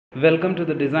Welcome to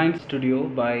the Design Studio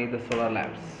by the Solar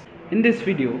Labs. In this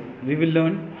video, we will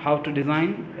learn how to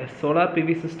design a solar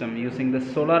PV system using the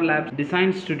Solar Labs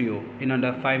Design Studio in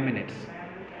under 5 minutes.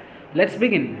 Let's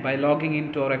begin by logging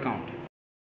into our account.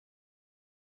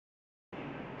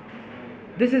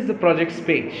 This is the projects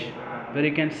page where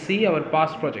you can see our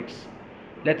past projects.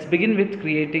 Let's begin with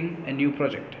creating a new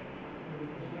project.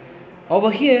 Over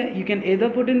here, you can either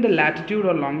put in the latitude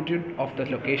or longitude of the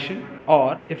location,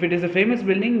 or if it is a famous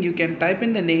building, you can type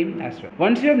in the name as well.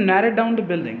 Once you have narrowed down the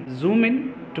building, zoom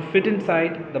in to fit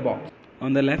inside the box.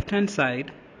 On the left hand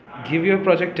side, give your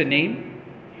project a name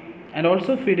and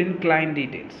also feed in client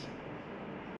details.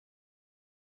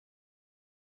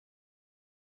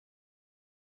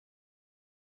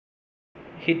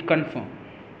 Hit confirm.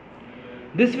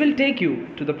 This will take you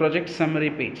to the project summary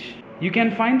page. You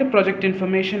can find the project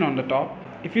information on the top.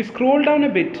 If you scroll down a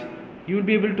bit, you will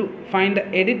be able to find the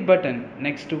edit button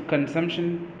next to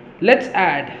consumption. Let's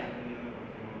add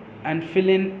and fill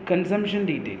in consumption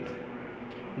details.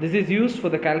 This is used for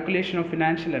the calculation of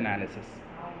financial analysis.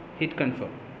 Hit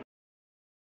confirm.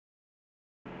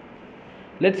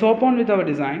 Let's hop on with our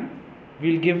design.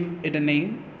 We'll give it a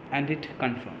name and hit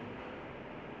confirm.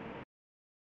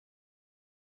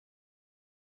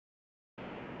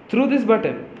 Through this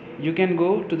button, you can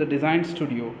go to the design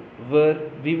studio where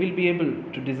we will be able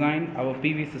to design our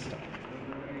PV system.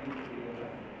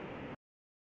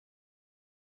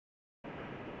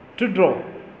 To draw,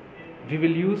 we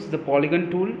will use the polygon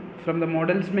tool from the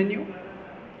models menu.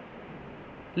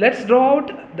 Let's draw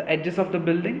out the edges of the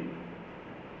building.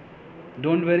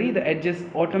 Don't worry, the edges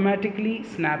automatically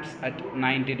snaps at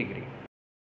 90 degree.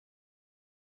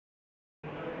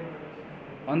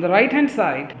 On the right hand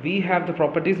side, we have the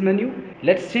properties menu.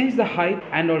 Let's change the height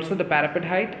and also the parapet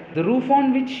height. The roof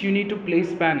on which you need to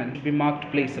place panel should be marked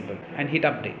placeable and hit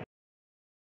update.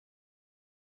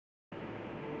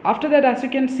 After that, as you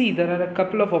can see, there are a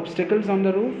couple of obstacles on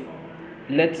the roof.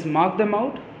 Let's mark them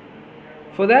out.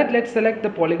 For that, let's select the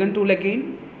polygon tool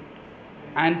again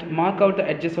and mark out the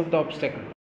edges of the obstacle.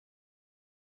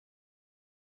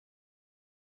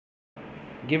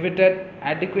 Give it an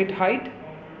adequate height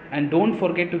and don't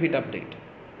forget to hit update.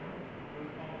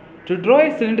 To draw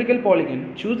a cylindrical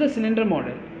polygon, choose the cylinder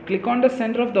model, click on the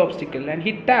center of the obstacle and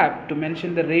hit tab to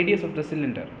mention the radius of the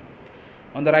cylinder.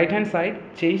 On the right hand side,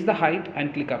 change the height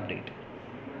and click update.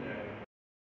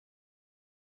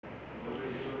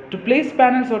 To place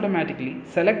panels automatically,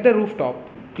 select the rooftop,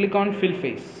 click on fill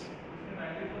face.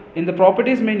 In the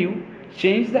properties menu,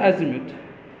 change the azimuth.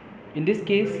 In this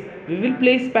case, we will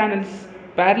place panels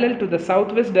parallel to the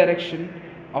southwest direction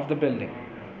of the building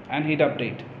and hit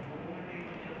update.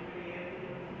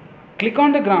 Click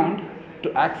on the ground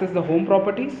to access the home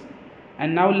properties,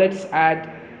 and now let's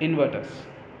add inverters.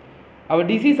 Our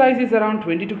DC size is around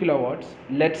 22 kilowatts.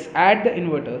 Let's add the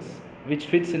inverters which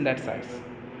fits in that size.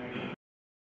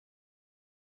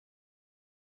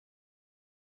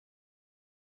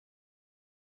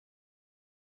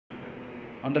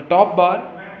 On the top bar,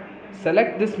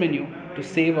 select this menu to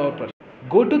save our project.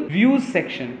 Go to Views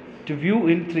section to view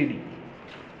in 3D.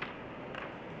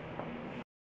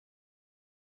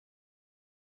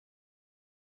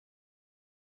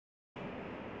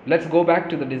 Let's go back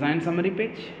to the design summary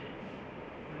page.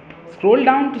 Scroll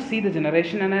down to see the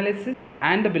generation analysis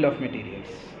and the bill of materials.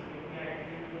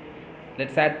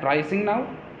 Let's add pricing now.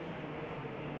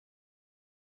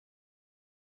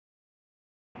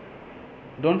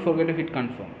 Don't forget to hit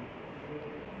confirm.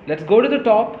 Let's go to the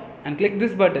top and click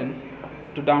this button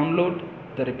to download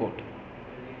the report.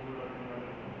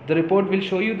 The report will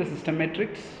show you the system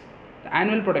metrics, the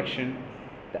annual production,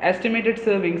 the estimated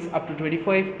servings up to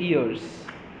 25 years,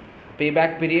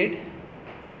 payback period,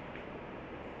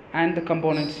 and the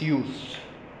components used.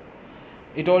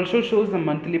 It also shows the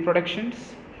monthly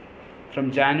productions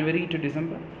from January to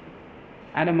December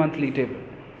and a monthly table.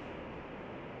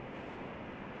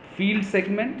 Field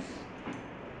segments,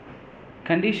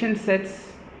 condition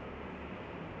sets,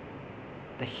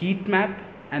 the heat map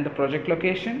and the project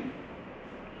location,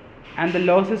 and the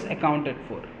losses accounted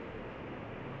for.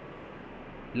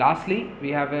 Lastly, we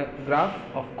have a graph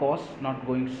of cost not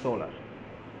going solar.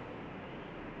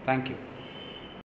 Thank you.